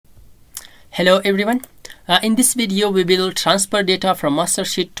Hello everyone. In this video we will transfer data from master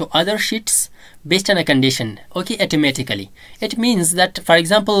sheet to other sheets based on a condition, okay, automatically. It means that, for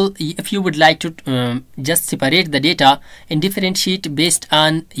example, if you would like to just separate the data in different sheet based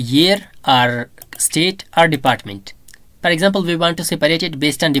on year or state or department. For example, we want to separate it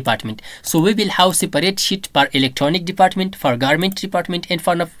based on department. So we will have separate sheet for electronic department, for garment department, and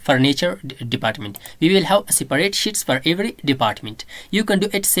for furniture department. We will have separate sheets for every department. You can do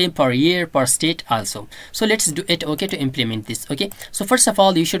it same for year, per state also. So let's do it, okay, to implement this, okay. So first of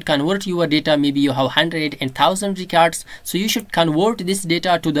all, you should convert your data. Maybe you have 100 and 1000 records. So you should convert this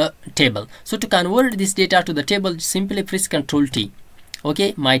data to the table. So to convert this data to the table, simply press Ctrl T.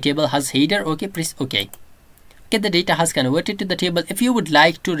 Okay, my table has header, okay, press OK. Okay, the data has converted to the table. If you would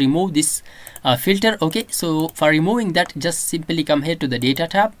like to remove this filter, okay, so for removing that, just simply come here to the data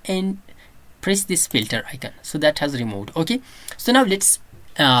tab and press this filter icon. So that has removed, okay. So now let's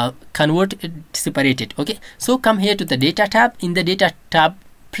convert it, separate it, okay. So come here to the data tab. In the data tab,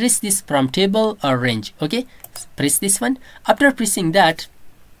 press this from table or range, okay. Press this one. After pressing that,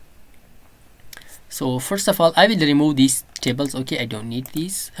 so first of all, I will remove these tables, okay. I don't need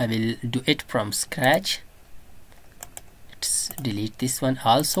these. I will do it from scratch. Delete this one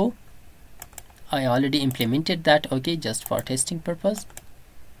also. I already implemented that, okay, just for testing purpose.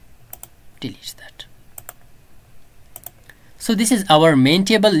 Delete that. So this is our main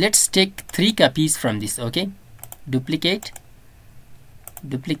table. Let's take 3 copies from this, okay. Duplicate,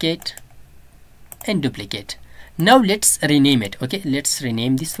 duplicate, and duplicate. Now let's rename it, okay. Let's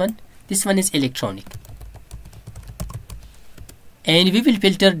rename this one. This one is electronic, and we will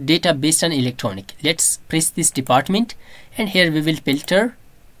filter data based on electronic. Let's press this department, and here we will filter.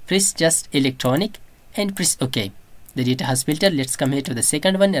 Press just electronic and press OK. The data has filtered. Let's come here to the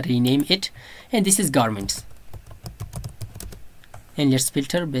second one, rename it, and this is garments, and let's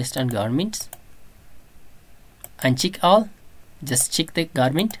filter based on garments. Uncheck all, just check the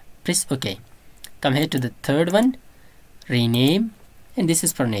garment, press OK. Come here to the third one, rename, and this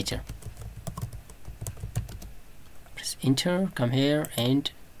is furniture. Enter, come here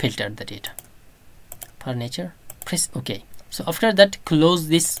and filter the data. Furniture, press OK. So after that, close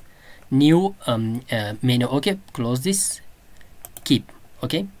this new menu, okay. Close this, keep,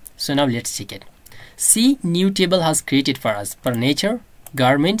 okay. So now let's check it. See, new table has created for us. Furniture,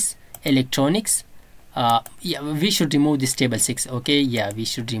 garments, electronics. Yeah, we should remove this table 6, okay. Yeah, we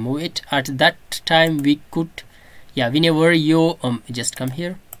should remove it. At that time we could, yeah, whenever you just come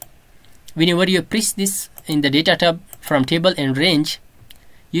here, whenever you press this in the data tab from table and range,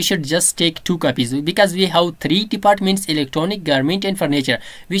 you should just take 2 copies, because we have 3 departments: electronic, garment, and furniture.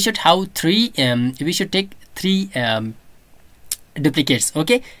 We should have 3 we should take 3 duplicates,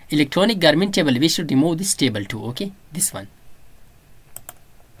 okay. Electronic, garment table, we should remove this table too, okay, this one.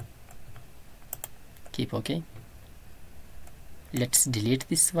 Keep okay. Let's delete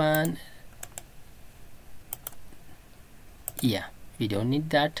this one. Yeah, we don't need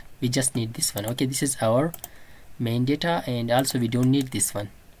that. We just need this one, okay. This is our main data, and also we don't need this one.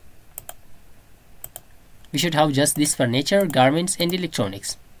 We should have just this furniture, garments, and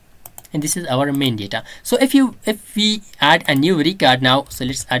electronics, and this is our main data. So if we add a new record now, so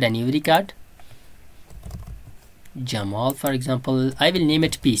let's add a new record. Jamal, for example, I will name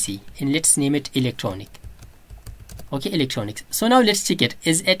it PC, and let's name it electronic, okay, electronics. So now let's check it.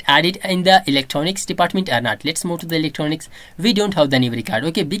 Is it added in the electronics department or not? Let's move to the electronics. We don't have the new record,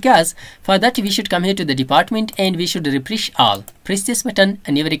 okay, because for that we should come here to the department and we should refresh all. Press this button,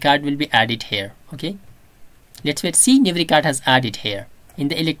 a new record will be added here, okay. Let's wait. See, new record has added here in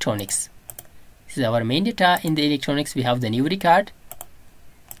the electronics. This is our main data. In the electronics we have the new record.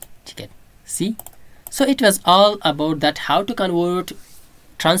 Check it. See, so it was all about that, how to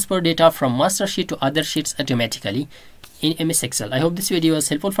transfer data from master sheet to other sheets automatically in MS Excel. I hope this video was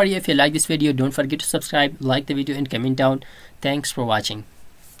helpful for you. If you like this video, don't forget to subscribe, like the video, and comment down. Thanks for watching.